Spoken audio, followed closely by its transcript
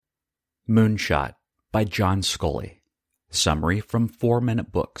Moonshot by John Sculley. Summary from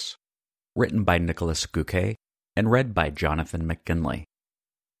 4-Minute Books. Written by Nicholas Sculley and read by Jonathan McKinley.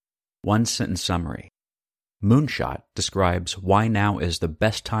 One-sentence summary. Moonshot describes why now is the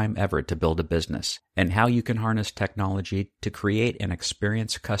best time ever to build a business and how you can harness technology to create an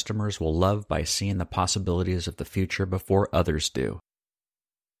experience customers will love by seeing the possibilities of the future before others do.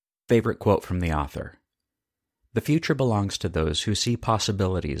 Favorite quote from the author. The future belongs to those who see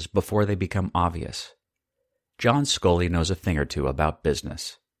possibilities before they become obvious. John Sculley knows a thing or two about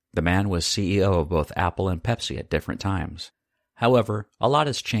business. The man was CEO of both Apple and Pepsi at different times. However, a lot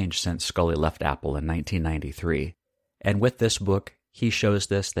has changed since Sculley left Apple in 1993, and with this book, he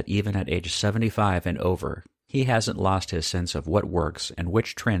shows us that even at age 75 and over, he hasn't lost his sense of what works and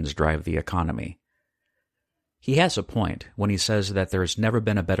which trends drive the economy. He has a point when he says that there has never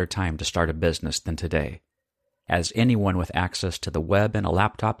been a better time to start a business than today, as anyone with access to the web and a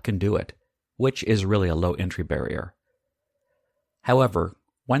laptop can do it, which is really a low entry barrier. However,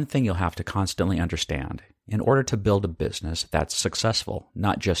 one thing you'll have to constantly understand, in order to build a business that's successful,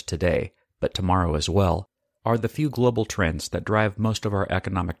 not just today, but tomorrow as well, are the few global trends that drive most of our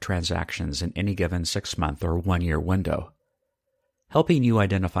economic transactions in any given 6-month or 1-year window. Helping you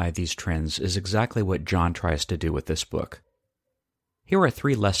identify these trends is exactly what John tries to do with this book. Here are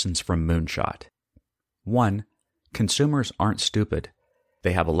 3 lessons from Moonshot. 1. Consumers aren't stupid.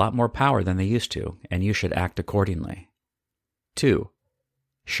 They have a lot more power than they used to, and you should act accordingly. 2.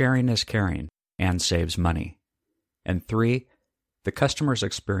 Sharing is caring and saves money. And 3. The customer's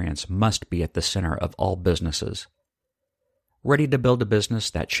experience must be at the center of all businesses. Ready to build a business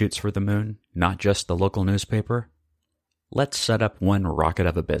that shoots for the moon, not just the local newspaper? Let's set up one rocket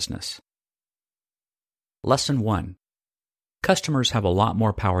of a business. Lesson 1. Customers have a lot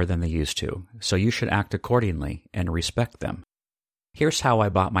more power than they used to, so you should act accordingly and respect them. Here's how I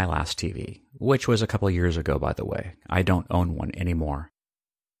bought my last TV, which was a couple years ago, by the way. I don't own one anymore.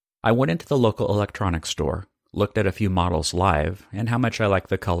 I went into the local electronics store, looked at a few models live, and how much I liked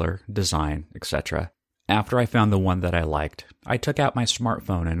the color, design, etc. After I found the one that I liked, I took out my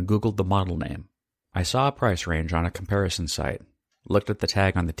smartphone and Googled the model name. I saw a price range on a comparison site, looked at the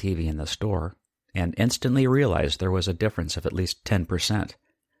tag on the TV in the store, and instantly realized there was a difference of at least 10%.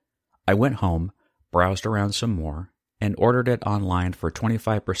 I went home, browsed around some more, and ordered it online for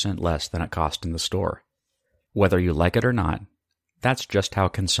 25% less than it cost in the store. Whether you like it or not, that's just how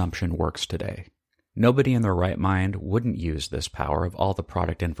consumption works today. Nobody in their right mind wouldn't use this power of all the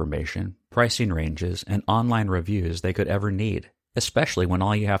product information, pricing ranges, and online reviews they could ever need, especially when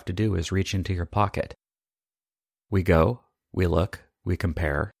all you have to do is reach into your pocket. We go, we look, we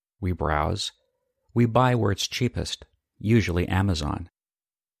compare, we browse, we buy where it's cheapest, usually Amazon.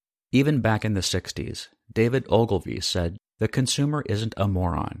 Even back in the 60s, David Ogilvy said, "The consumer isn't a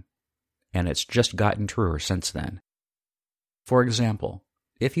moron," and it's just gotten truer since then. For example,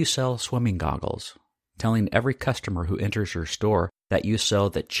 if you sell swimming goggles, telling every customer who enters your store that you sell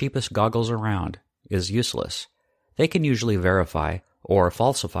the cheapest goggles around is useless. They can usually verify or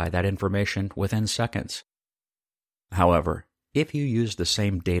falsify that information within seconds. However, if you use the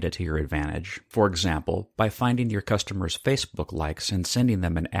same data to your advantage, for example, by finding your customers' Facebook likes and sending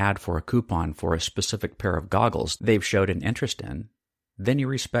them an ad for a coupon for a specific pair of goggles they've showed an interest in, then you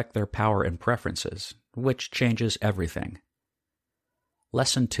respect their power and preferences, which changes everything.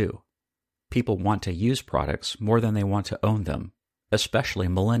 Lesson 2. People want to use products more than they want to own them, especially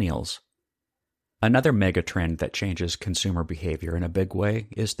millennials. Another megatrend that changes consumer behavior in a big way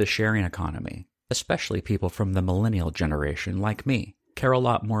is the sharing economy. Especially people from the millennial generation like me care a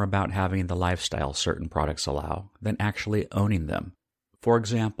lot more about having the lifestyle certain products allow than actually owning them. For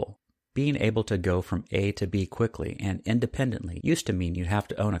example, being able to go from A to B quickly and independently used to mean you'd have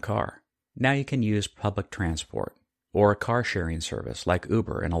to own a car. Now you can use public transport or a car sharing service like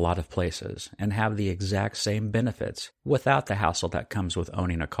Uber in a lot of places and have the exact same benefits without the hassle that comes with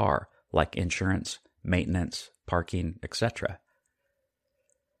owning a car, like insurance, maintenance, parking, etc.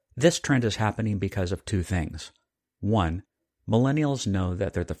 This trend is happening because of 2 things. 1, millennials know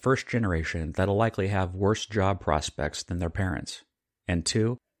that they're the first generation that'll likely have worse job prospects than their parents. And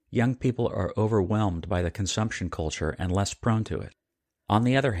 2, young people are overwhelmed by the consumption culture and less prone to it. On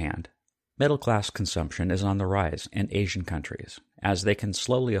the other hand, middle-class consumption is on the rise in Asian countries, as they can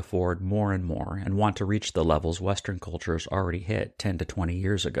slowly afford more and more and want to reach the levels Western cultures already hit 10 to 20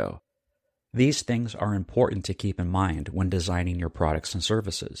 years ago. These things are important to keep in mind when designing your products and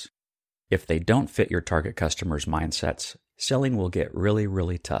services. If they don't fit your target customers' mindsets, selling will get really,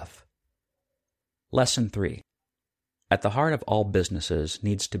 really tough. Lesson 3. At the heart of all businesses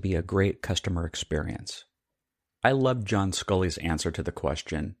needs to be a great customer experience. I love John Sculley's answer to the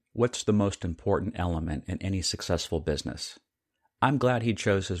question, What's the most important element in any successful business? I'm glad he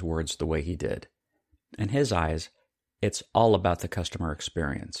chose his words the way he did. In his eyes, it's all about the customer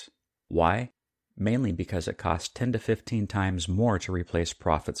experience. Why? Mainly because it costs 10 to 15 times more to replace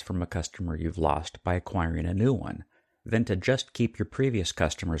profits from a customer you've lost by acquiring a new one than to just keep your previous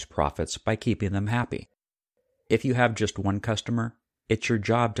customers' profits by keeping them happy. If you have just one customer, it's your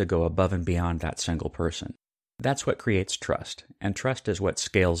job to go above and beyond that single person. That's what creates trust, and trust is what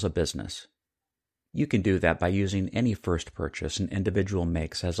scales a business. You can do that by using any first purchase an individual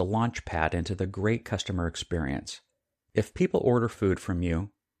makes as a launch pad into the great customer experience. If people order food from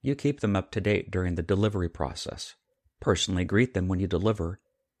you, you keep them up to date during the delivery process. Personally greet them when you deliver,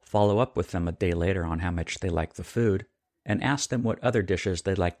 follow up with them a day later on how much they like the food, and ask them what other dishes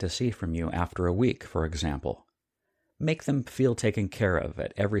they'd like to see from you after a week, for example. Make them feel taken care of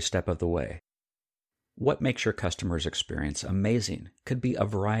at every step of the way. What makes your customer's experience amazing could be a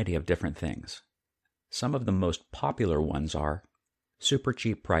variety of different things. Some of the most popular ones are super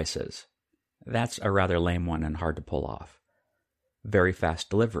cheap prices. That's a rather lame one and hard to pull off. Very fast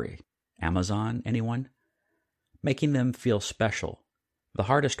delivery. Amazon, anyone? Making them feel special. The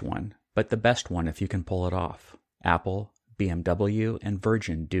hardest one, but the best one if you can pull it off. Apple, BMW, and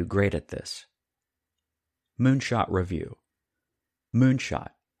Virgin do great at this. Moonshot Review. Moonshot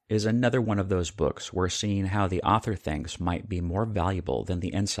is another one of those books where seeing how the author thinks might be more valuable than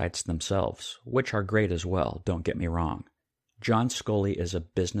the insights themselves, which are great as well, don't get me wrong. John Sculley is a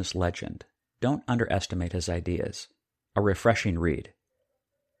business legend. Don't underestimate his ideas. A refreshing read.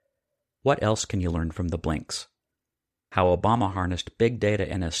 What else can you learn from the Blinks? How Obama harnessed big data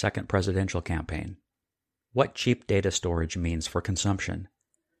in his second presidential campaign. What cheap data storage means for consumption.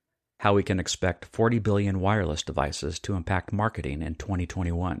 How we can expect 40 billion wireless devices to impact marketing in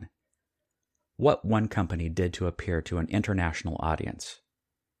 2021. What one company did to appear to an international audience.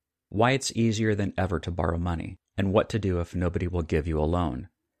 Why it's easier than ever to borrow money, and what to do if nobody will give you a loan.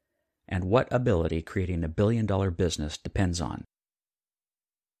 And what ability creating a billion-dollar business depends on.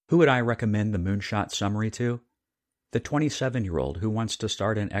 Who would I recommend the Moonshot summary to? The 27-year-old who wants to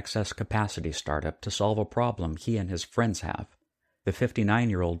start an excess capacity startup to solve a problem he and his friends have. The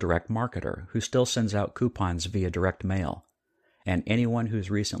 59-year-old direct marketer who still sends out coupons via direct mail. And anyone who's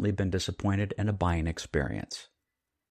recently been disappointed in a buying experience.